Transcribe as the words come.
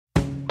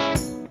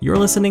You're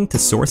listening to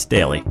Source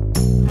Daily.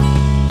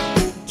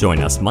 Join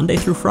us Monday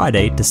through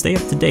Friday to stay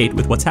up to date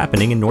with what's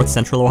happening in North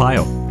Central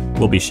Ohio.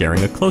 We'll be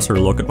sharing a closer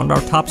look at one of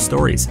our top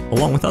stories,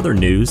 along with other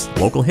news,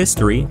 local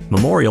history,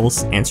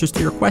 memorials, answers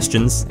to your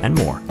questions, and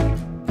more.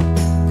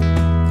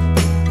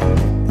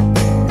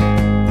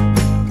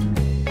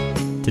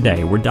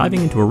 Today, we're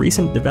diving into a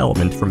recent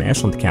development from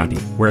Ashland County,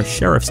 where a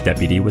sheriff's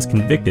deputy was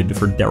convicted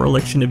for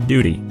dereliction of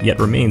duty, yet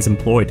remains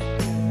employed.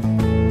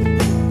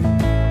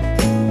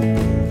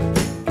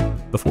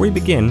 Before we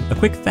begin, a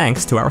quick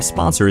thanks to our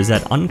sponsors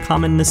at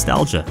Uncommon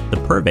Nostalgia,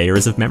 the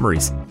purveyors of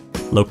memories.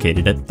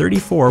 Located at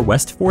 34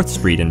 West 4th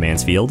Street in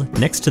Mansfield,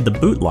 next to the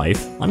Boot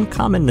Life,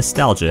 Uncommon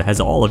Nostalgia has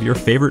all of your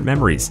favorite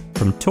memories,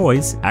 from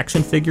toys,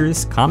 action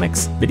figures,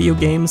 comics, video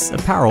games,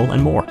 apparel,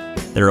 and more.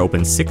 They're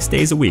open 6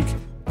 days a week.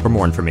 For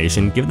more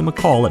information, give them a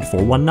call at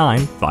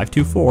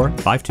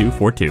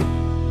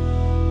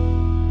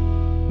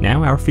 419-524-5242.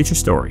 Now our feature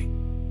story.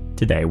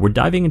 Today, we're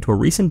diving into a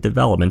recent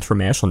development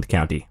from Ashland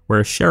County,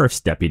 where a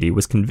sheriff's deputy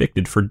was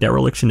convicted for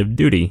dereliction of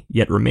duty,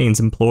 yet remains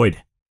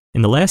employed.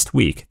 In the last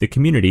week, the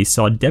community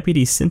saw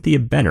Deputy Cynthia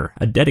Benner,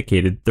 a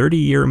dedicated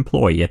 30-year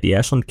employee at the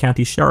Ashland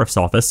County Sheriff's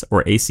Office,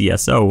 or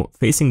ACSO,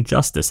 facing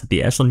justice at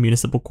the Ashland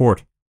Municipal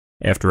Court.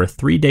 After a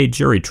 3-day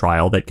jury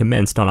trial that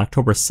commenced on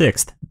October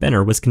 6th,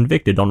 Benner was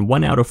convicted on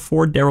 1 out of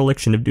 4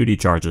 dereliction of duty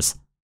charges.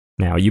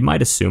 Now, you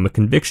might assume a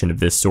conviction of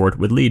this sort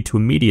would lead to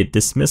immediate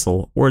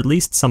dismissal or at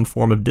least some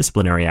form of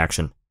disciplinary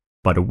action.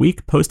 But a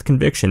week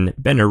post-conviction,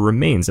 Benner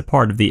remains a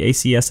part of the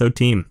ACSO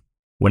team.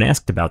 When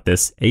asked about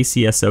this,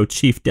 ACSO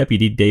Chief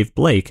Deputy Dave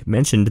Blake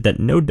mentioned that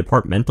no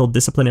departmental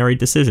disciplinary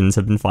decisions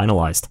have been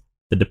finalized.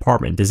 The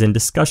department is in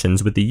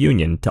discussions with the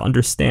union to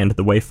understand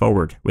the way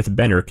forward, with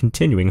Benner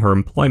continuing her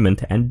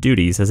employment and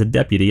duties as a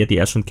deputy at the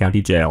Ashland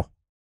County Jail.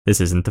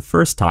 This isn't the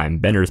first time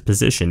Benner's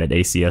position at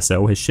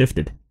ACSO has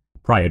shifted.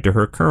 Prior to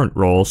her current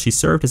role, she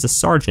served as a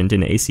sergeant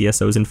in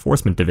ACSO's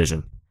Enforcement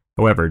Division.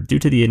 However, due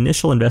to the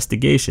initial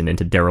investigation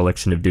into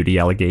dereliction of duty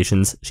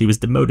allegations, she was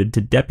demoted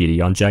to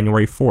deputy on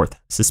January 4th,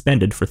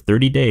 suspended for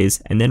 30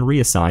 days, and then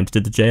reassigned to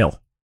the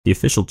jail. The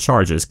official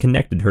charges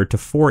connected her to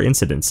 4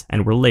 incidents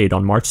and were laid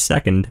on March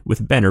 2nd,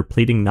 with Benner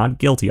pleading not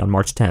guilty on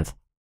March 10th.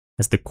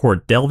 As the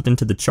court delved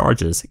into the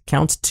charges,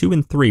 counts 2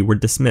 and 3 were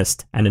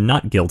dismissed, and a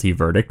not guilty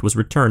verdict was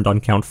returned on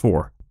count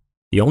 4.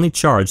 The only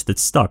charge that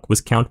stuck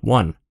was count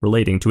 1,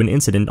 relating to an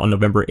incident on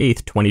November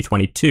 8,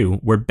 2022,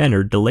 where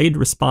Benner delayed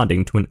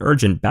responding to an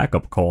urgent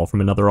backup call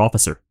from another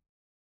officer.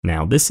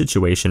 Now, this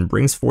situation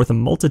brings forth a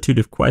multitude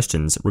of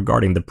questions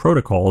regarding the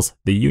protocols,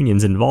 the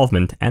union's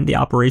involvement, and the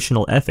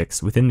operational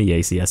ethics within the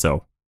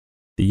ACSO.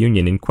 The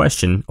union in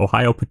question,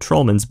 Ohio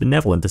Patrolmen's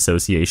Benevolent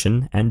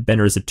Association, and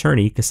Benner's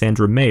attorney,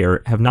 Cassandra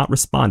Mayer, have not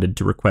responded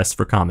to requests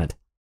for comment.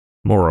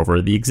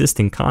 Moreover, the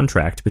existing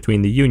contract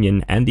between the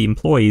union and the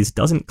employees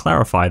doesn't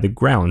clarify the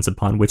grounds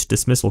upon which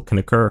dismissal can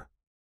occur.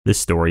 This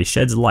story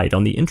sheds light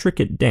on the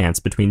intricate dance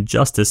between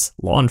justice,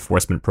 law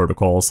enforcement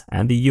protocols,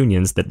 and the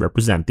unions that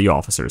represent the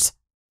officers.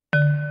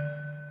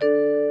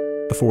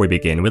 Before we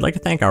begin, we'd like to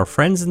thank our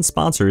friends and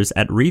sponsors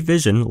at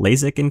Revision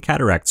LASIK and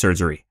Cataract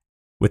Surgery.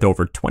 With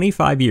over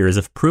 25 years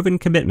of proven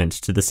commitment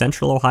to the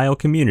Central Ohio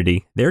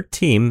community, their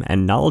team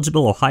and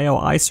knowledgeable Ohio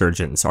eye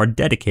surgeons are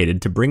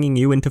dedicated to bringing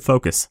you into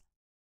focus.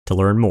 To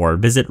learn more,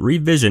 visit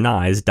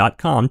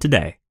revisioneyes.com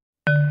today.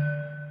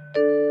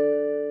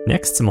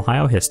 Next, some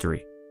Ohio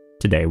history.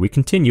 Today, we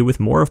continue with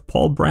more of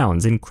Paul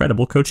Brown's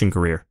incredible coaching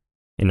career.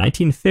 In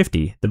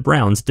 1950, the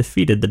Browns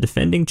defeated the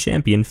defending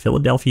champion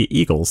Philadelphia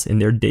Eagles in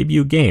their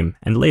debut game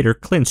and later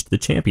clinched the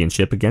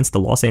championship against the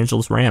Los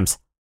Angeles Rams.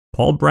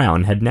 Paul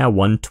Brown had now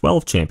won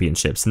 12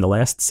 championships in the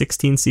last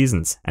 16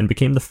 seasons and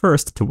became the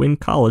first to win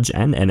college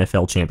and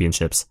NFL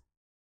championships.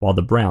 While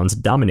the Browns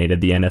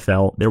dominated the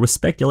NFL, there was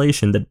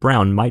speculation that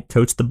Brown might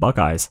coach the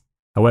Buckeyes.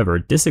 However,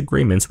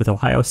 disagreements with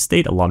Ohio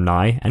State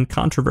alumni and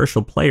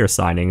controversial player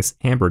signings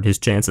hampered his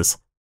chances.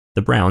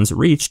 The Browns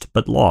reached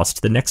but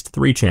lost the next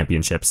 3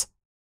 championships.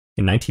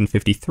 In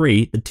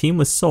 1953, the team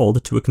was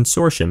sold to a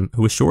consortium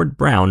who assured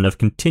Brown of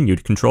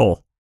continued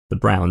control. The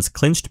Browns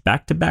clinched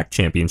back-to-back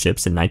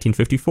championships in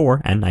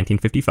 1954 and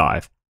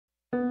 1955.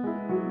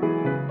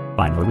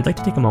 Finally, we'd like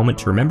to take a moment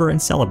to remember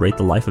and celebrate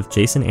the life of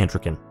Jason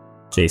Antrican.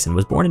 Jason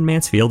was born in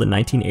Mansfield in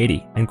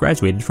 1980 and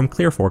graduated from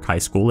Clear Fork High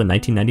School in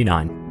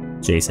 1999.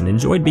 Jason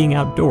enjoyed being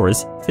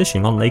outdoors,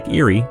 fishing on Lake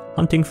Erie,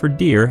 hunting for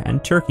deer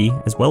and turkey,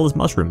 as well as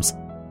mushrooms.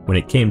 When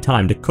it came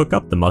time to cook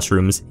up the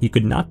mushrooms, he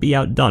could not be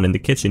outdone in the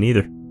kitchen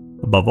either.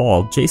 Above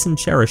all, Jason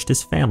cherished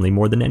his family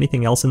more than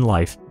anything else in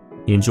life.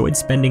 He enjoyed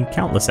spending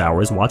countless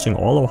hours watching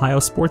all Ohio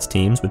sports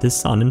teams with his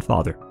son and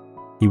father.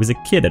 He was a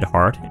kid at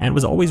heart and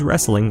was always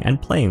wrestling and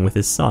playing with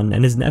his son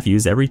and his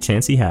nephews every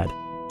chance he had.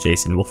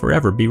 Jason will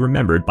forever be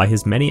remembered by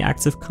his many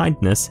acts of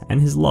kindness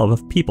and his love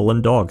of people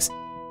and dogs.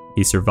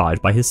 He's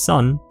survived by his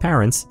son,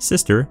 parents,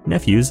 sister,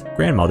 nephews,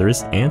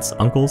 grandmothers, aunts,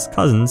 uncles,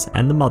 cousins,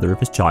 and the mother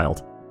of his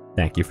child.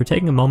 Thank you for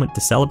taking a moment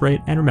to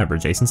celebrate and remember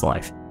Jason's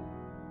life.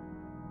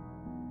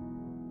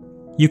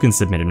 You can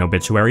submit an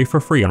obituary for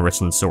free on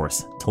Richland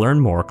Source. To learn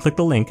more, click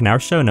the link in our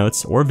show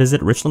notes or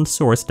visit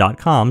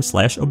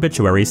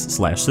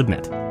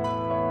richlandsource.com/obituaries/submit.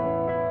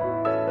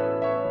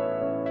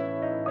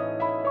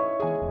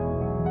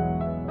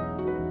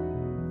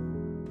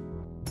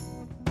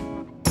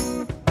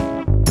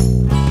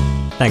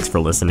 Thanks for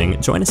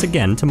listening. Join us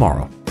again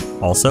tomorrow.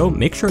 Also,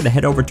 make sure to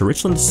head over to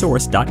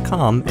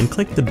richlandsource.com and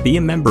click the Be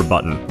a Member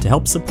button to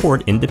help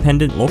support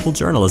independent local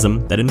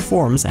journalism that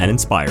informs and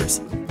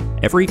inspires.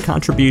 Every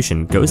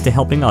contribution goes to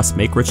helping us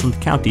make Richland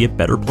County a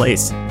better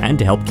place and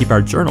to help keep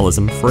our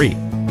journalism free.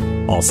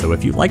 Also,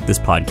 if you like this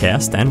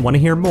podcast and want to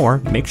hear more,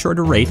 make sure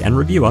to rate and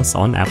review us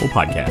on Apple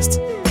Podcasts.